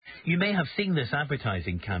You may have seen this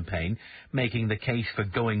advertising campaign making the case for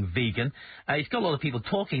going vegan. It's got a lot of people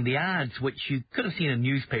talking. The ads, which you could have seen in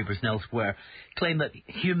newspapers and elsewhere, claim that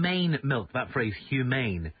humane milk, that phrase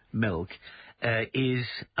humane milk, is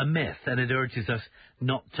a myth, and it urges us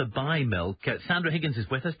not to buy milk. Sandra Higgins is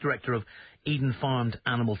with us, Director of Eden Farmed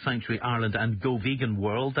Animal Sanctuary Ireland and Go Vegan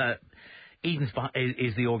World. Eden's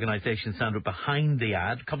is the organisation, Sandra, behind the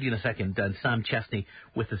ad. Come to you in a second. And Sam Chesney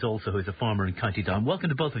with us also, who is a farmer in County Down. Welcome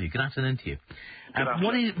to both of you. Good afternoon to you.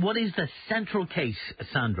 What is the central case,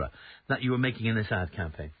 Sandra, that you were making in this ad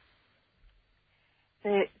campaign?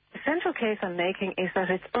 The central case I'm making is that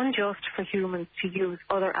it's unjust for humans to use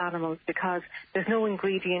other animals because there's no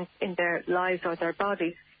ingredient in their lives or their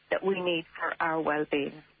bodies that we need for our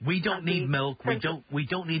well-being. We don't need milk. We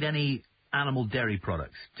don't need any animal dairy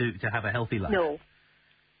products to have a healthy life. No,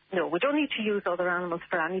 we don't need to use other animals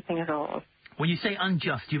for anything at all. When you say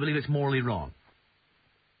unjust, do you believe it's morally wrong?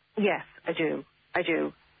 Yes, I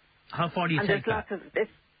do. How far do you take that?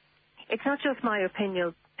 It's not just my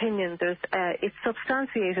opinion. It's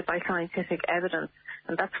substantiated by scientific evidence,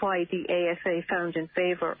 and that's why the ASA found in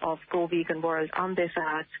favour of Go Vegan World on this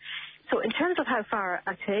ad. So in terms of how far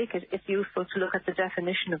I take it, it's useful to look at the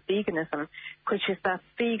definition of veganism, which is that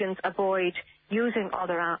vegans avoid using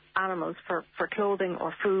other animals for clothing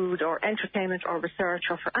or food or entertainment or research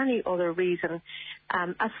or for any other reason,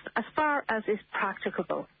 as far as is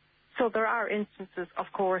practicable. So there are instances, of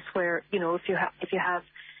course, where, you know, if you have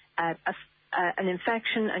an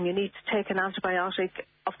infection and you need to take an antibiotic,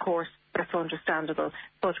 of course, that's understandable.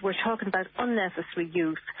 But we're talking about unnecessary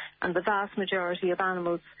use, and the vast majority of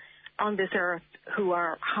animals on this earth who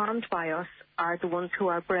are harmed by us are the ones who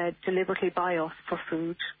are bred deliberately by us for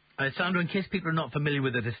food. Sandra, in case people are not familiar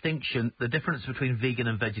with the distinction, the difference between vegan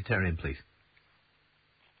and vegetarian, please.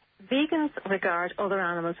 Vegans regard other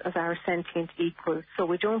animals as our sentient equals, so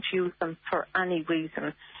we don't use them for any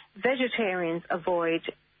reason. Vegetarians avoid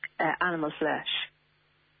animal flesh,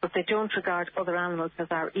 but they don't regard other animals as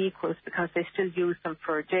our equals because they still use them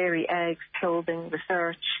for dairy, eggs, clothing,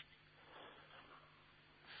 research.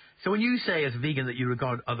 So when you say as a vegan that you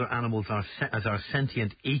regard other animals as our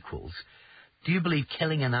sentient equals, do you believe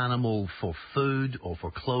killing an animal for food or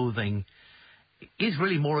for clothing is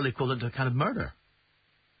really morally equivalent to a kind of murder?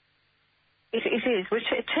 It is. We're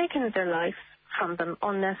taking their life from them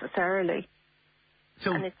unnecessarily.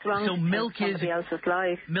 And it's wrong to take somebody else's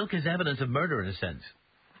life. Milk is evidence of murder in a sense,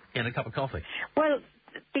 in a cup of coffee. Well,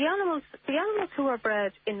 the animals who are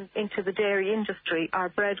bred into the dairy industry are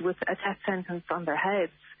bred with a death sentence on their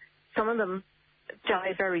heads. Some of them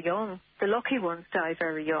die very young. The lucky ones die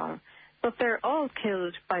very young. But they're all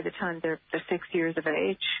killed by the time they're 6 years of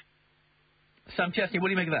age. Sam Chesney, what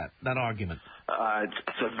do you make of that argument?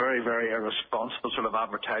 It's a very, very irresponsible sort of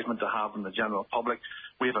advertisement to have in the general public.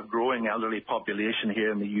 We have a growing elderly population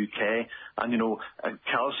here in the UK, and, you know,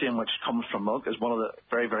 calcium, which comes from milk, is one of the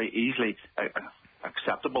very, very easily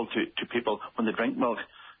acceptable to people when they drink milk.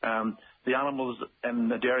 The animals in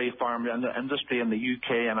the dairy farm and the industry in the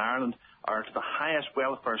UK and Ireland are to the highest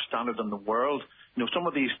welfare standard in the world. You know, some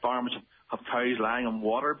of these farms have cows lying on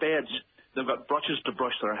water beds. They've got brushes to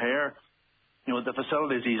brush their hair. You know, the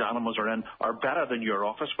facilities these animals are in are better than your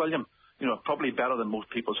office, William. You know, probably better than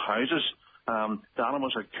most people's houses. The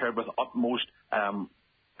animals are cared with utmost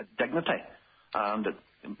dignity. And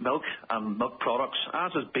milk and milk products,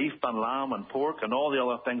 as is beef and lamb and pork and all the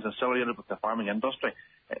other things associated with the farming industry,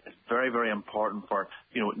 it's very, very important for,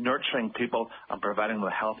 you know, nurturing people and providing them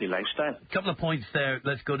a healthy lifestyle. A couple of points there.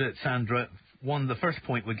 Let's go to it, Sandra. One, the first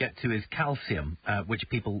point we get to is calcium, which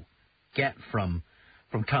people get from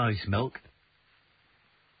cow's milk.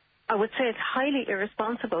 I would say it's highly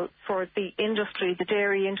irresponsible for the industry, the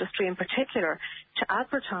dairy industry in particular, to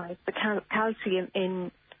advertise the calcium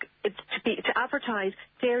to advertise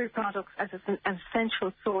dairy products as an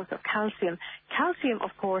essential source of calcium. Calcium,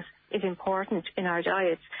 of course, is important in our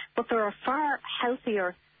diets, but there are far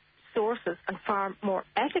healthier sources and far more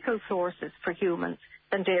ethical sources for humans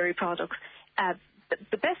than dairy products.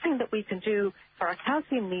 The best thing that we can do for our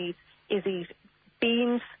calcium needs is eat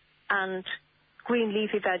beans and green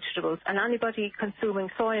leafy vegetables, and anybody consuming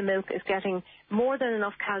soy milk is getting more than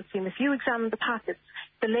enough calcium. If you examine the packets,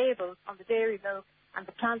 the labels on the dairy milk and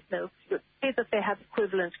the plant milk, you'll see that they have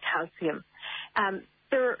equivalent calcium.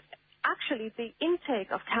 Actually, the intake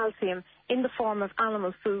of calcium in the form of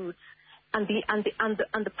animal foods and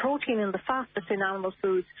the protein and the fat that's in animal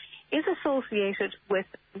foods is associated with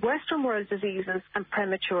Western world diseases and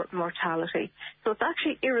premature mortality. So it's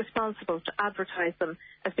actually irresponsible to advertise them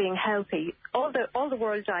as being healthy. All the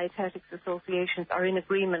World Dietetics Associations are in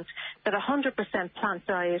agreement that 100% plant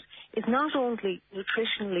diet is not only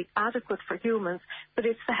nutritionally adequate for humans, but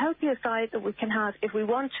it's the healthiest diet that we can have if we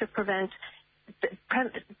want to prevent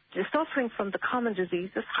the suffering from the common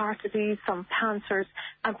diseases, heart disease, some cancers,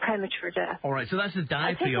 and premature death. All right, so that's the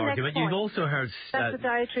dietary argument. You've also heard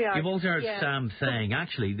Sam saying,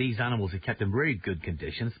 actually, these animals are kept in very good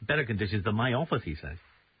conditions, better conditions than my office, he says.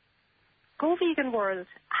 Go Vegan World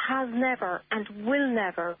has never and will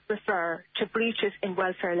never refer to breaches in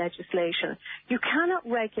welfare legislation. You cannot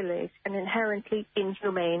regulate an inherently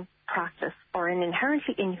inhumane practice or an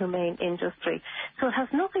inherently inhumane industry. So it has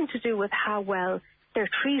nothing to do with how well they're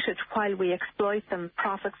treated while we exploit them,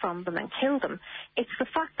 profit from them and kill them. It's the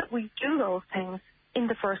fact that we do those things in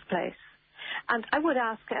the first place. And I would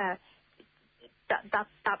ask that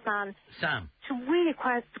man Sam to really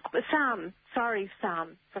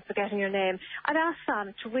Sam for forgetting your name. I'd ask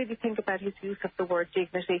Sam to really think about his use of the word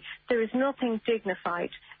dignity. There is nothing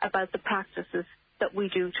dignified about the practices that we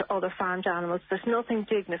do to other farmed animals. There's nothing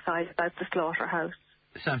dignified about the slaughterhouse.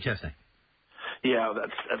 Sam Chesney. Yeah,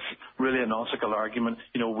 that's really a nonsensical argument.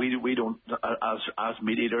 You know, we don't, as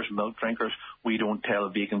meat eaters, milk drinkers, we don't tell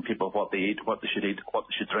vegan people what they eat, what they should drink,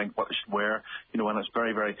 what they should wear. You know, and it's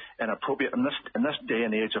very, very inappropriate in this day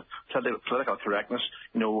and age of political correctness.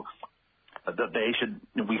 You know, that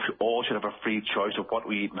we all should have a free choice of what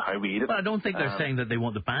we eat and how we eat it. But I don't think they're saying that they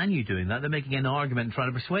want to ban you doing that. They're making an argument and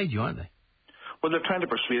trying to persuade you, aren't they? Well, they're trying to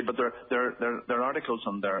persuade, but their articles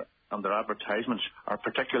on their advertisements are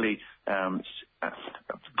particularly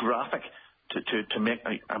graphic to make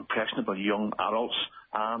impressionable young adults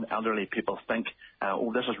and elderly people think,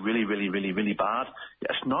 this is really, really, really, really bad.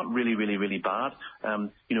 It's not really, really, really bad.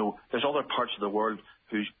 You know, there's other parts of the world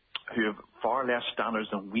who have far less standards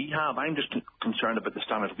than we have. I'm just concerned about the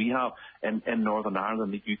standards we have in Northern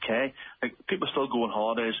Ireland and the UK. Like, people still go on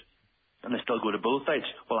holidays and they still go to bullfights.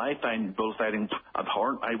 Well, I find bullfighting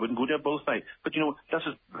abhorrent. I wouldn't go to a bullfight. But, you know, this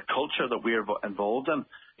is the culture that we're involved in.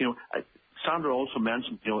 You know, Sandra also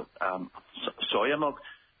mentioned, soya milk.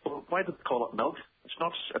 Well, why do they call it milk? It's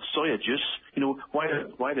soya juice. You know, why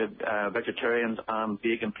do vegetarians and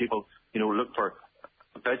vegan people, look for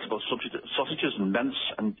vegetable sausages and mince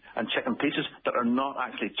and chicken pieces that are not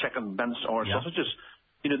actually chicken, mince or sausages?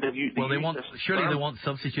 You know, they want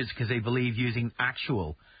substitutes because they believe using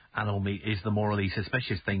actual animal meat is the morally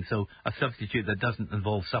suspicious thing. So a substitute that doesn't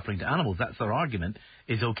involve suffering to animals, that's their argument,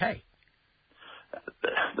 is okay.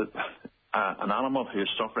 An animal who is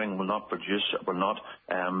suffering will not be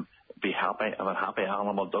happy, and a happy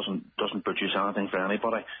animal doesn't produce anything for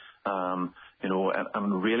anybody. And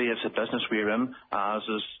really it's a business we're in, as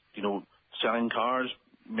is, selling cars,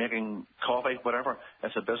 making coffee, whatever.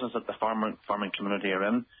 It's a business that the farming community are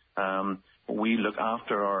in. We look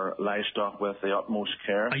after our livestock with the utmost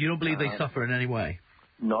care. And you don't believe they suffer in any way?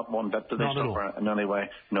 Not one bit do they suffer in any way.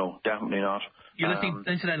 No, definitely not. You're listening,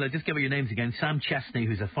 incidentally, just give me your names again. Sam Chesney,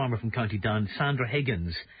 who's a farmer from County Down. Sandra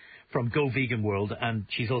Higgins from Go Vegan World, and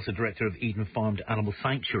she's also director of Eden Farmed Animal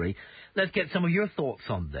Sanctuary. Let's get some of your thoughts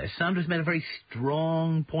on this. Sandra's made a very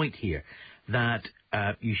strong point here that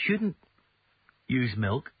you shouldn't use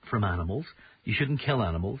milk from animals. You shouldn't kill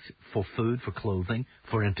animals for food, for clothing,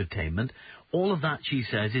 for entertainment. All of that, she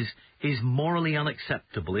says, is morally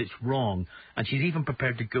unacceptable. It's wrong. And she's even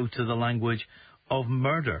prepared to go to the language of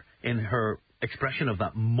murder in her expression of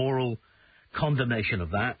that, moral condemnation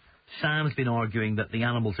of that. Sam's been arguing that the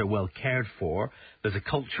animals are well cared for. There's a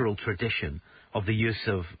cultural tradition of the use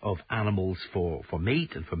of animals for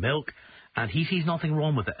meat and for milk. And he sees nothing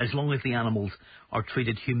wrong with it, as long as the animals are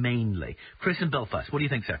treated humanely. Chris in Belfast, what do you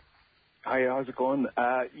think, sir? Hi, how's it going?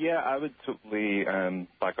 I would totally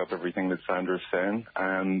back up everything that Sandra's saying.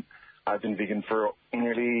 I've been vegan for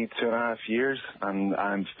nearly 2.5 years, and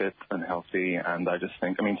I'm fit and healthy, and I just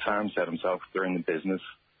think, Sam said himself, they're in the business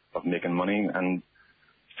of making money, and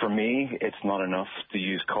for me, it's not enough to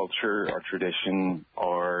use culture or tradition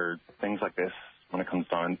or things like this when it comes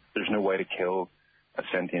down. There's no way to kill a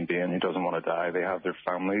sentient being who doesn't want to die. They have their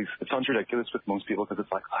families. It sounds ridiculous with most people because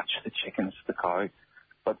it's like, it's the chicken, it's the cow.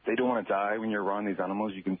 But they don't want to die. When you're around these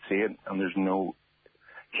animals, you can see it, and there's no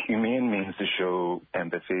humane means to show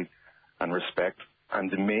empathy and respect. And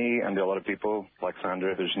to me and to a lot of people like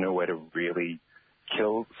Sandra, there's no way to really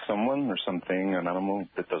kill someone or something, an animal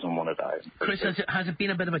that doesn't want to die. Chris, has it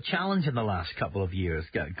been a bit of a challenge in the last couple of years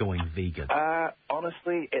going vegan?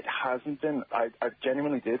 Honestly, it hasn't been. I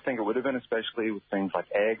genuinely did think it would have been, especially with things like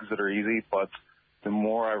eggs that are easy, but the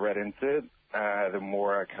more I read into it, the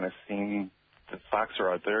more I kind of seen the facts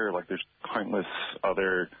are out there. Like, there's countless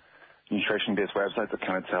other nutrition-based websites that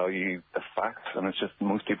kind of tell you the facts, and it's just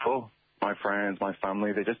most people, my friends, my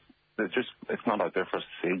family, it's not out there for us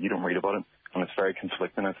to see. You don't read about it, and it's very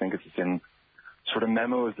conflicting. I think it's the same sort of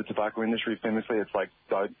memo as the tobacco industry famously. It's like,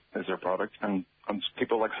 doubt is their product, and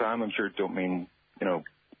people like Sam, I'm sure, don't mean,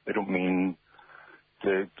 they don't mean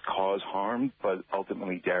to cause harm, but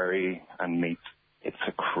ultimately dairy and meat, it's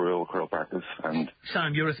a cruel practice. And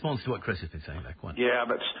Sam, your response to what Chris has been saying, like one. Yeah,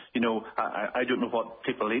 but I don't know what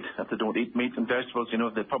people eat if they don't eat meat and vegetables.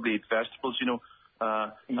 They probably eat vegetables. You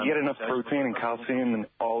get enough protein and calcium and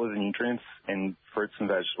all of the nutrients in fruits and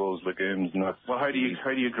vegetables, legumes, nuts. Well, how do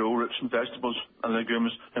you grow roots and vegetables and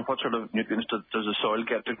legumes, and what sort of nutrients does the soil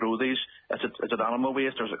get to grow these? Is it animal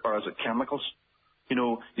waste or is it chemicals?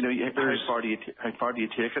 How far do you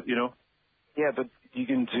take it? Yeah, but you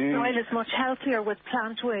can do. Soil is much healthier with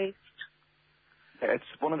plant waste. It's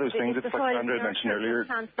one of those things. It's like Sandra mentioned earlier.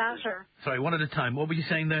 Plant matter. Sorry, one at a time. What were you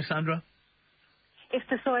saying there, Sandra? If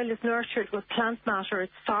the soil is nurtured with plant matter,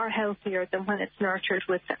 it's far healthier than when it's nurtured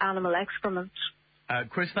with animal excrement.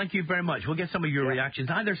 Chris, thank you very much. We'll get some of your reactions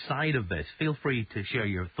either side of this. Feel free to share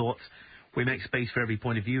your thoughts. We make space for every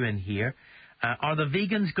point of view in here. Are the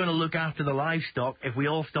vegans going to look after the livestock if we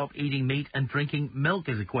all stop eating meat and drinking milk,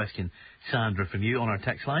 is a question, Sandra, from you on our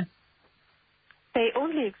text line. They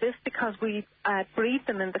only exist because we breed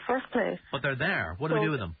them in the first place. But they're there. What do we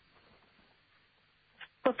do with them?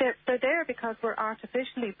 But they're there because we're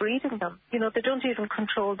artificially breeding them. They don't even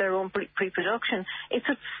control their own pre-production. It's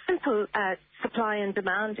a simple supply and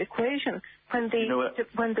demand equation. When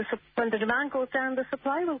the demand goes down, the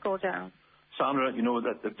supply will go down. Sandra,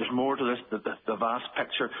 that there's more to this. The vast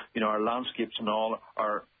picture. Our landscapes and all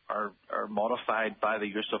are modified by the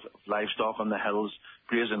use of livestock on the hills,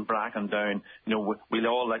 grazing bracken down. We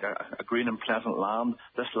all like a green and pleasant land.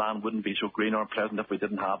 This land wouldn't be so green or pleasant if we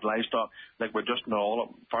didn't have livestock. Like,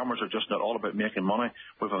 farmers are just not all about making money.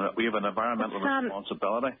 We have an environmental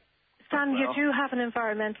responsibility. Sam, you do have an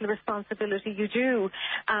environmental responsibility. You do,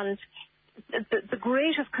 and the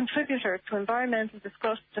greatest contributor to environmental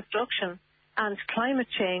destruction and climate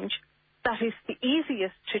change, that is the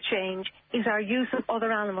easiest to change, is our use of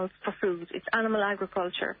other animals for food. It's animal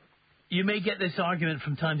agriculture. You may get this argument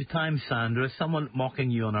from time to time, Sandra. Someone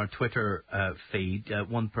mocking you on our Twitter feed,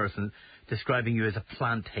 one person describing you as a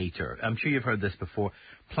plant hater. I'm sure you've heard this before.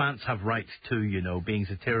 Plants have rights too, being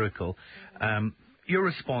satirical. Your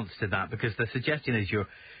response to that, because the suggestion is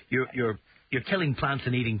you're killing plants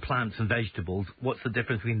and eating plants and vegetables. What's the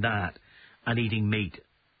difference between that and eating meat?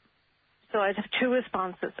 So I'd have two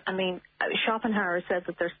responses. Schopenhauer said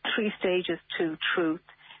that there's 3 stages to truth.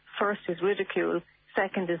 First is ridicule,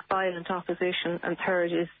 second is violent opposition, and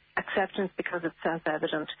third is acceptance because it's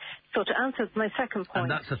self-evident. So to answer my second point...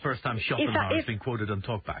 And that's the first time Schopenhauer has been quoted on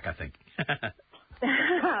Talkback, I think.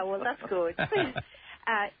 Well, that's good.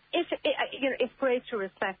 It's great to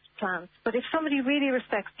respect plants, but if somebody really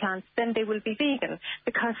respects plants, then they will be vegan,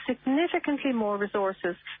 because significantly more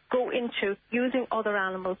resources go into using other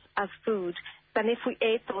animals as food than if we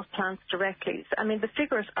ate those plants directly. The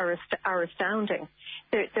figures are astounding.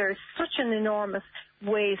 There's such an enormous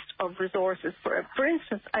waste of resources. For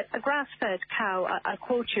instance, a grass-fed cow, I'll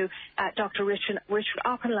quote you, Dr. Richard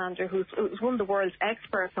Oppenlander, who's one of the world's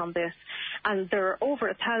experts on this, and there are over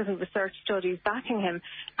 1,000 research studies backing him.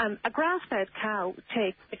 A grass-fed cow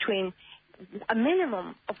takes between a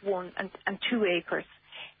minimum of 1 and 2 acres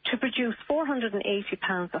to produce 480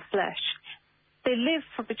 pounds of flesh. They live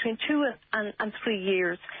for between 2 and 3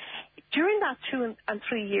 years. During that 2 and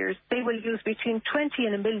 3 years, they will use between 20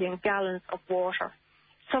 and 1 million gallons of water,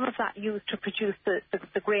 some of that used to produce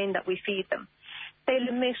the grain that we feed them. They'll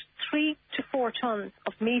emit 3 to 4 tons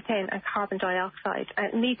of methane and carbon dioxide,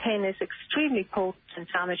 and methane is extremely potent and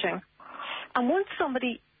damaging. And once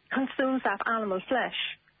somebody consumes that animal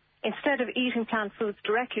flesh, instead of eating plant foods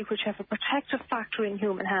directly, which have a protective factor in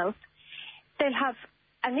human health, they'll have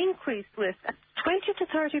an increased risk, a 20 to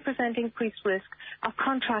 30% increased risk of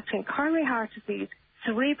contracting coronary heart disease,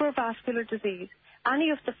 cerebrovascular disease,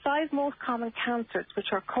 any of the 5 most common cancers, which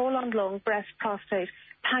are colon, lung, breast, prostate,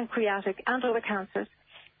 pancreatic, and other cancers,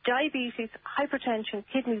 diabetes, hypertension,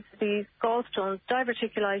 kidney disease, gallstones,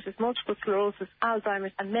 diverticulitis, multiple sclerosis,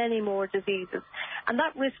 Alzheimer's, and many more diseases. And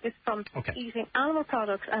that risk is from eating animal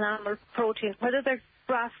products and animal protein, whether they're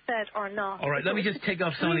grass-fed or not. All right, let me just take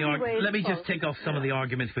off some of the arguments. Let me just take off some of the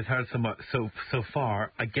arguments we've heard so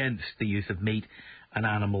far against the use of meat and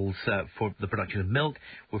animals for the production of milk.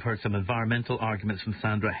 We've heard some environmental arguments from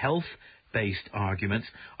Sandra. Health based arguments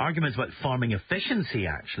about farming efficiency.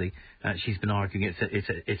 Actually, she's been arguing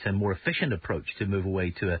it's a more efficient approach to move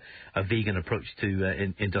away to a vegan approach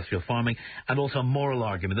to industrial farming, and also a moral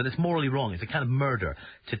argument that it's morally wrong. It's a kind of murder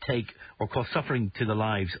to take or cause suffering to the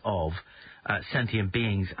lives of sentient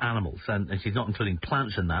beings, animals, and she's not including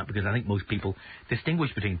plants in that, because I think most people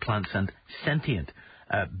distinguish between plants and sentient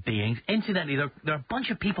beings. Incidentally, there are a bunch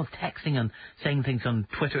of people texting and saying things on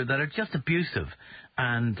Twitter that are just abusive,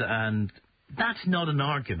 and that's not an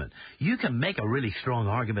argument. You can make a really strong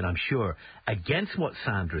argument, I'm sure, against what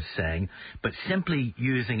Sandra's saying, but simply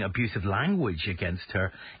using abusive language against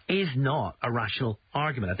her is not a rational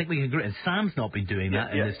argument. I think we can agree, and Sam's not been doing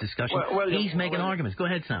that in this discussion. He's making arguments. Go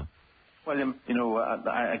ahead, Sam. William,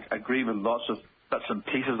 I agree with lots of bits and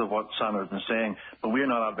pieces of what Sandra's been saying, but we're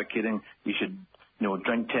not advocating you should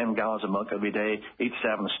drink 10 gallons of milk every day, eat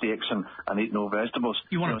 7 steaks and eat no vegetables.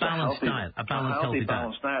 You want a balanced diet, a healthy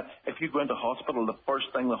balanced diet. If you go into hospital, the first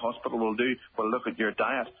thing the hospital will do will look at your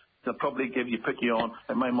diet. They'll probably put you on,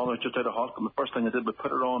 like my mother just out of hospital, the first thing they did was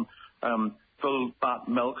put her on full fat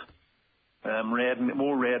milk,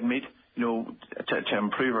 more red meat, to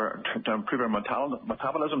improve her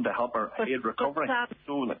metabolism, to help her aid recovery.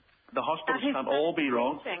 So the hospitals can't all be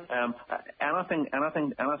wrong. Anything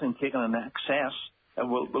taken in excess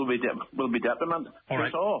will be detriment to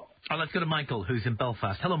us all. Let's go to Michael, who's in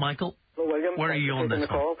Belfast. Hello, Michael. Hello, William. Where are you on this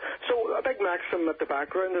one? So a big maxim at the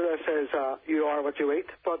background of this is you are what you eat,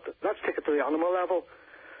 but let's take it to the animal level.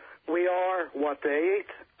 We are what they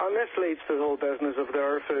eat, and this leads to the whole business of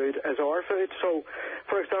their food is our food. So,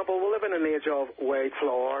 for example, we live in an age of white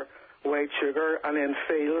flour, white sugar, and in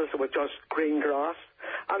fields with just green grass.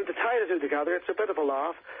 And to tie the two together, it's a bit of a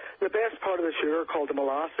laugh. The best part of the sugar, called the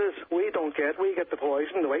molasses, we get the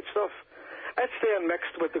poison, the white stuff. It's then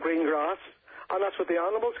mixed with the green grass, and that's what the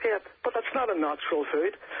animals get. But that's not a natural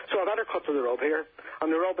food. So I better cut to the rub here.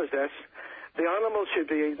 And the rub is this. The animals should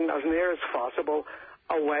be eaten as near as possible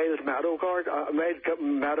a wild meadow garden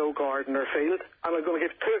or field. And I'm going to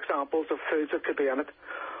give 2 examples of foods that could be in it.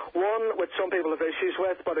 One, which some people have issues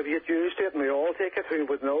with, but if you get used to it, and we all take it, who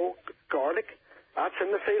would know, garlic. That's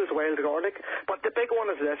in the fields, wild garlic. But the big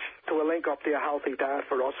one is this, to link up to a healthy diet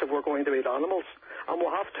for us if we're going to eat animals. And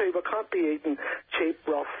we'll have to. We can't be eating cheap,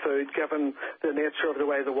 rough food, given the nature of the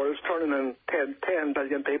way the world's turning and 10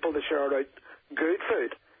 billion people to share out good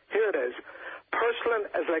food. Here it is. Purslane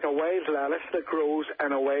is like a wild lettuce that grows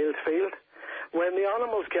in a wild field. When the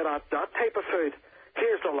animals get at that type of food,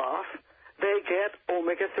 here's the laugh. They get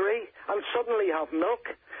omega-3. And suddenly you have milk,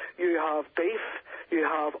 you have beef, you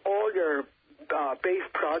have all your beef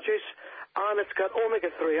produce, and it's got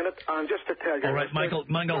omega-3 in it. And just to tell you, all right, Michael,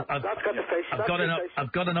 that's got the fish.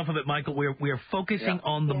 I've got enough of it, Michael. We're focusing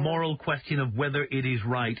on the moral question of whether it is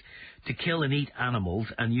right to kill and eat animals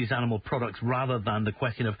and use animal products, rather than the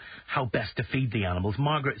question of how best to feed the animals.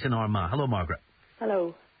 Margaret's in Armagh. Hello, Margaret.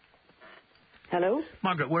 Hello.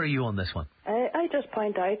 Margaret, where are you on this one? I just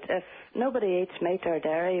point out, if nobody eats meat or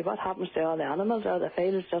dairy, what happens to all the animals? Are the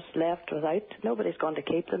fields just left without? Nobody's going to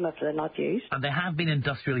keep them if they're not used. And they have been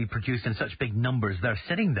industrially produced in such big numbers. They're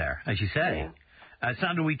sitting there, as you say. Yeah.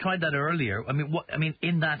 Sandra, we tried that earlier.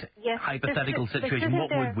 In that hypothetical situation, what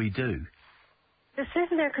would we do? They're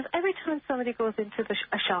sitting there because every time somebody goes into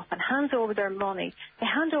a shop and hands over their money, they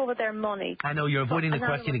hand over their money. I know, you're avoiding the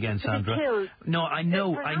question again, Sandra. No, I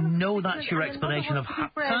know that's your explanation of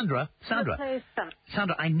Sandra,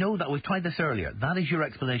 I know that. We've tried this earlier. That is your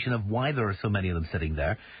explanation of why there are so many of them sitting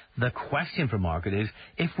there. The question for Margaret is,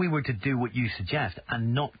 if we were to do what you suggest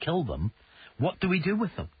and not kill them, what do we do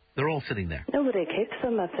with them? They're all sitting there. Nobody keeps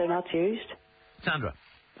them if they're not used. Sandra.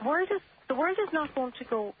 The world is not going to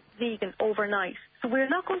go vegan overnight. So we're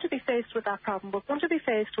not going to be faced with that problem. We're going to be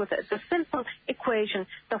faced with the simple equation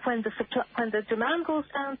that when the demand goes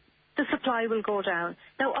down, the supply will go down.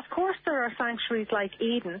 Now, of course, there are sanctuaries like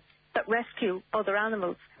Eden that rescue other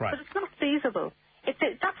animals, but it's not feasible.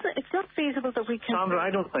 It's not feasible that we can... Sandra,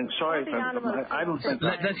 I don't think... Sorry, I don't think...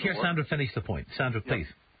 Let's hear Sandra finish the point. Sandra, please.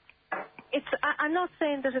 I'm not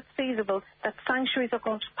saying that it's feasible that sanctuaries are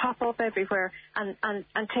going to pop up everywhere and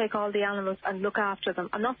take all the animals and look after them.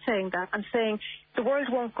 I'm not saying that. I'm saying the world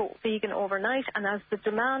won't go vegan overnight, and as the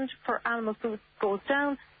demand for animal food goes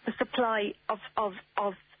down, the supply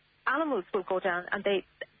of animals will go down, and it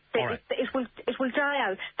will die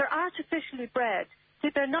out. They're artificially bred.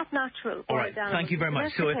 They're not natural. All right, thank you very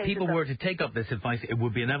much. So if people were to take up this advice, it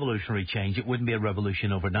would be an evolutionary change. It wouldn't be a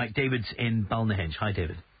revolution overnight. David's in Balnahinch. Hi,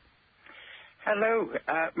 David. Hello.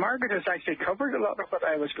 Margaret has actually covered a lot of what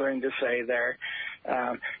I was going to say there.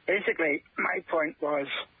 Basically, my point was,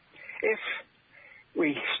 if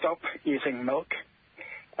we stop using milk,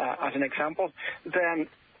 as an example, then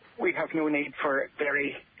we have no need for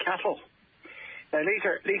dairy cattle. Now,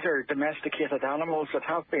 these are domesticated animals that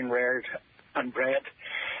have been reared and bred.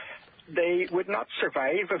 They would not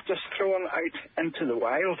survive if just thrown out into the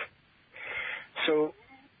wild. So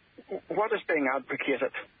what is being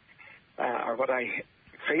advocated, or what I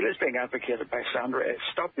feel is being advocated by Sandra, is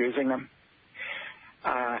stop using them.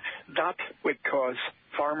 That would cause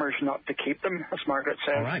farmers not to keep them, as Margaret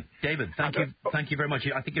said. All right, David, thank you very much.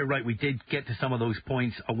 I think you're right. We did get to some of those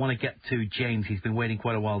points. I want to get to James. He's been waiting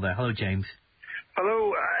quite a while there. Hello, James.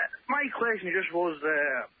 Hello. My question just was,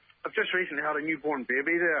 I've just recently had a newborn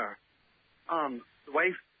baby there, and the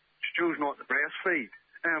wife chose not to breastfeed.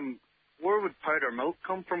 Where would powder milk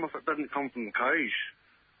come from if it didn't come from the cows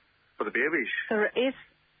for the babies?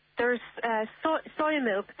 There's soy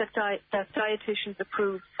milk that dietitians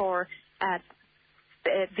approve for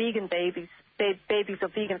vegan babies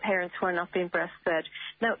of vegan parents who are not being breastfed.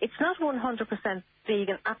 Now, it's not 100%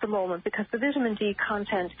 vegan at the moment because the vitamin D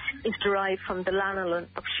content is derived from the lanolin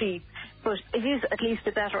of sheep, but it is at least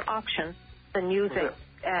a better option than using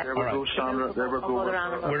there we go, Sandra. There we go.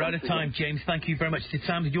 We're out of time, James. Thank you very much.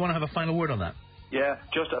 Sam, did you want to have a final word on that? Yeah,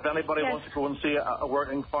 just if anybody wants to go and see a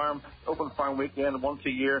working farm, open farm weekend once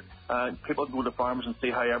a year, people can go to farms and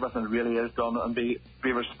see how everything really is done and be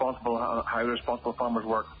responsible, how responsible farmers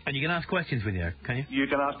work. And you can ask questions with you, can you? You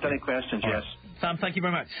can ask any questions, yes. Sam, thank you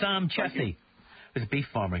very much. Sam Chessie is a beef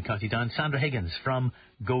farmer in County Down. Sandra Higgins from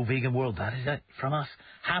Go Vegan World. That is it from us.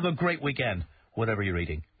 Have a great weekend, whatever you're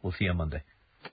eating. We'll see you on Monday.